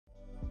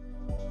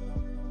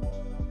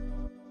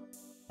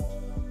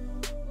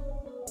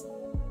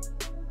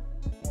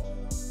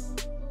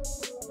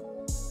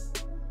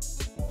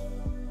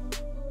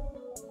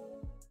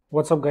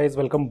What's up guys,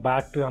 welcome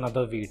back to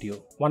another video.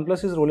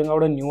 Oneplus is rolling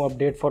out a new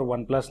update for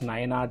Oneplus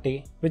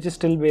 9RT which is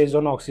still based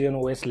on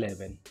OxygenOS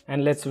 11.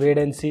 And let's wait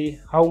and see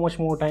how much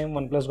more time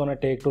Oneplus gonna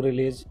take to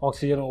release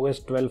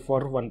OxygenOS 12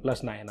 for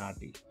Oneplus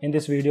 9RT. In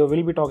this video,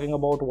 we'll be talking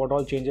about what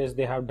all changes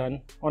they have done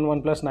on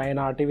Oneplus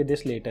 9RT with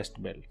this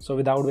latest build. So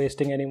without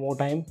wasting any more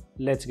time,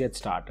 let's get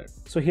started.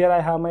 So here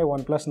I have my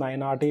Oneplus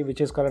 9RT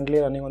which is currently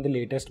running on the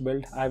latest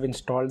build. I've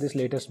installed this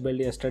latest build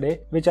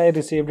yesterday which I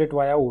received it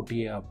via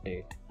OTA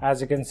update. As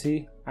you can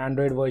see,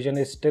 Android version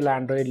is still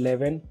Android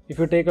 11. If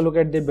you take a look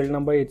at the build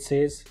number, it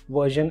says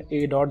version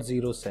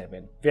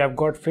A.07. We have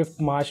got 5th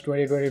March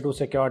 2022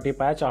 security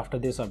patch after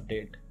this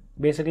update.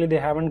 Basically, they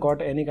haven't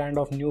got any kind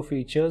of new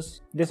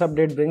features. This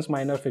update brings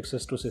minor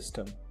fixes to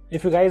system.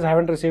 If you guys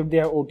haven't received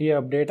the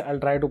OTA update, I'll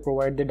try to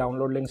provide the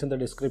download links in the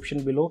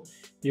description below.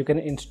 You can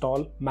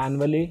install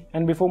manually.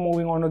 And before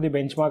moving on to the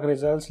benchmark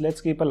results,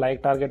 let's keep a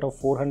like target of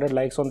 400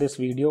 likes on this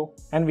video.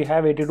 And we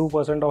have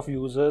 82% of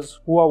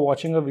users who are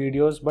watching our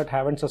videos but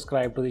haven't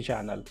subscribed to the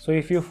channel. So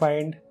if you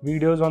find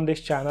videos on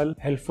this channel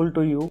helpful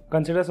to you,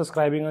 consider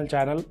subscribing our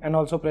channel and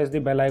also press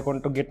the bell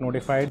icon to get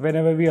notified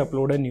whenever we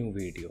upload a new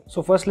video.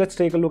 So first let's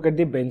take a look at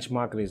the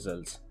benchmark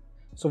results.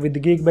 So with the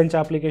Geekbench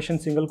application,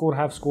 single core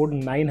have scored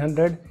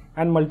 900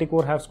 and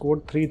multi-core have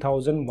scored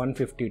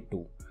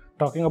 3152.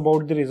 Talking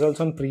about the results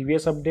on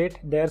previous update,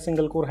 their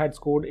single core had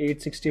scored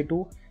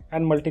 862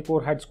 and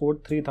multi-core had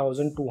scored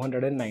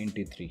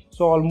 3293.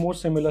 So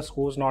almost similar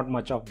scores, not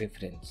much of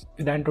difference.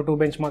 With Antutu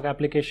benchmark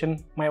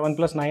application, my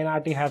Oneplus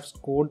 9RT have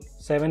scored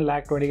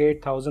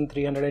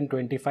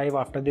 7,28,325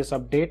 after this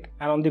update,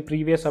 and on the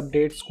previous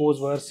update scores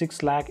were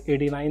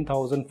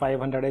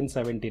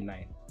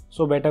 6,89,579.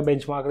 So better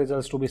benchmark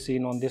results to be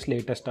seen on this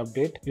latest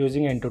update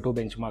using Antutu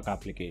benchmark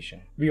application.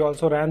 We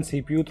also ran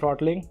CPU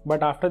throttling,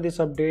 but after this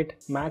update,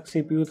 max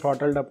CPU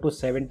throttled up to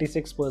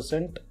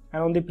 76%,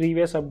 and on the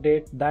previous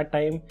update, that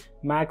time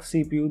max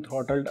CPU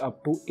throttled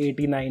up to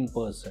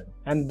 89%.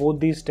 And both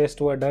these tests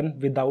were done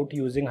without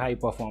using high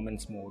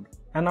performance mode.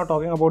 And now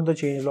talking about the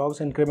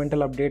changelogs,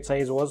 incremental update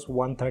size was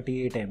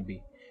 138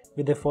 MB.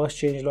 With the first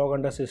changelog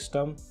under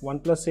system,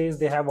 Oneplus says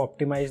they have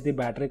optimized the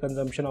battery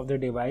consumption of the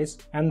device,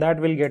 and that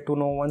we'll get to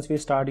know once we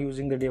start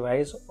using the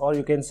device, or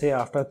you can say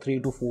after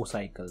 3 to 4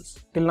 cycles.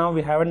 Till now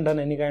we haven't done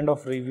any kind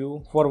of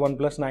review for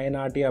Oneplus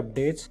 9RT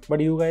updates, but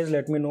you guys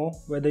let me know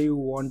whether you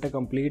want a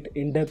complete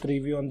in-depth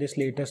review on this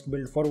latest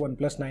build for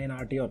Oneplus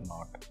 9RT or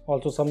not.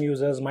 Also, some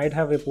users might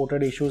have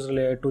reported issues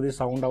related to the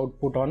sound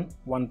output on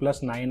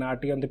Oneplus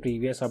 9RT on the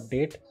previous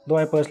update, though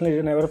I personally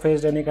never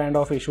faced any kind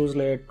of issues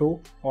related to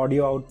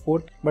audio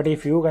output. But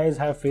if you guys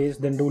have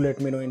faced, then do let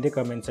me know in the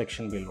comment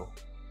section below.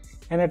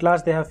 And at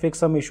last they have fixed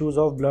some issues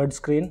of blurred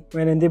screen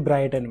when in the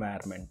bright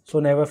environment. So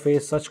never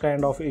faced such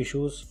kind of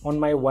issues on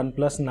my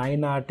Oneplus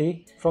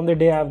 9RT from the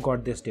day I've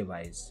got this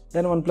device.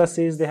 Then Oneplus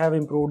says they have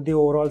improved the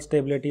overall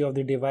stability of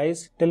the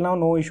device. Till now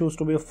no issues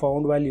to be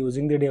found while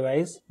using the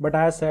device, but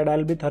as said,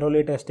 I'll be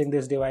thoroughly testing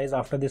this device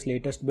after this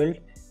latest build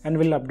and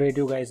will update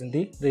you guys in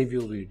the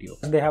review video.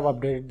 They have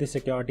updated the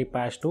security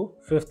patch to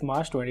 5th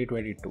March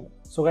 2022.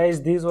 So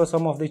guys, these were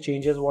some of the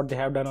changes what they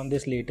have done on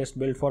this latest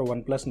build for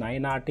Oneplus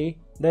 9RT.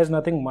 There's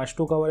nothing much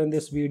to cover in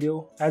this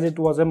video as it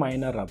was a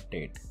minor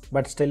update.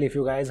 But still, if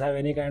you guys have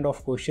any kind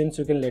of questions,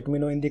 you can let me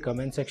know in the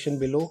comment section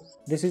below.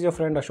 This is your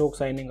friend Ashok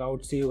signing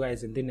out. See you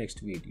guys in the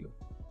next video.